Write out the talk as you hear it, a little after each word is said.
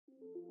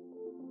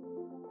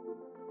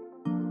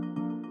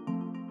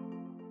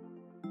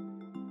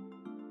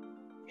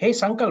Hey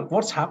Sankalp,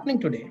 what's happening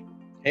today?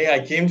 Hey,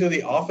 I came to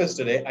the office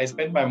today. I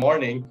spent my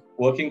morning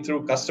working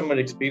through customer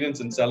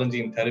experience in cell and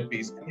gene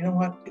therapies. And you know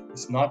what?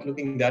 It's not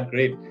looking that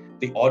great.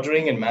 The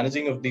ordering and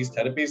managing of these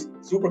therapies,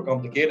 super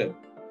complicated.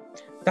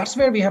 That's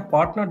where we have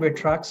partnered with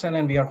Traxen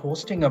and we are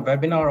hosting a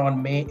webinar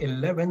on May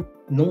 11th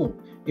noon.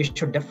 You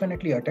should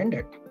definitely attend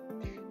it.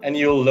 And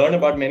you'll learn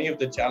about many of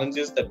the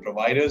challenges that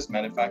providers,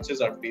 manufacturers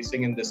are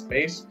facing in this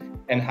space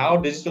and how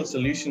digital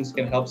solutions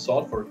can help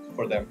solve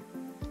for them.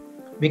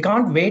 We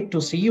can't wait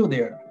to see you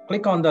there.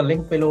 Click on the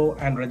link below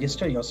and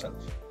register yourself.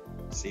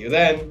 See you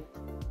then.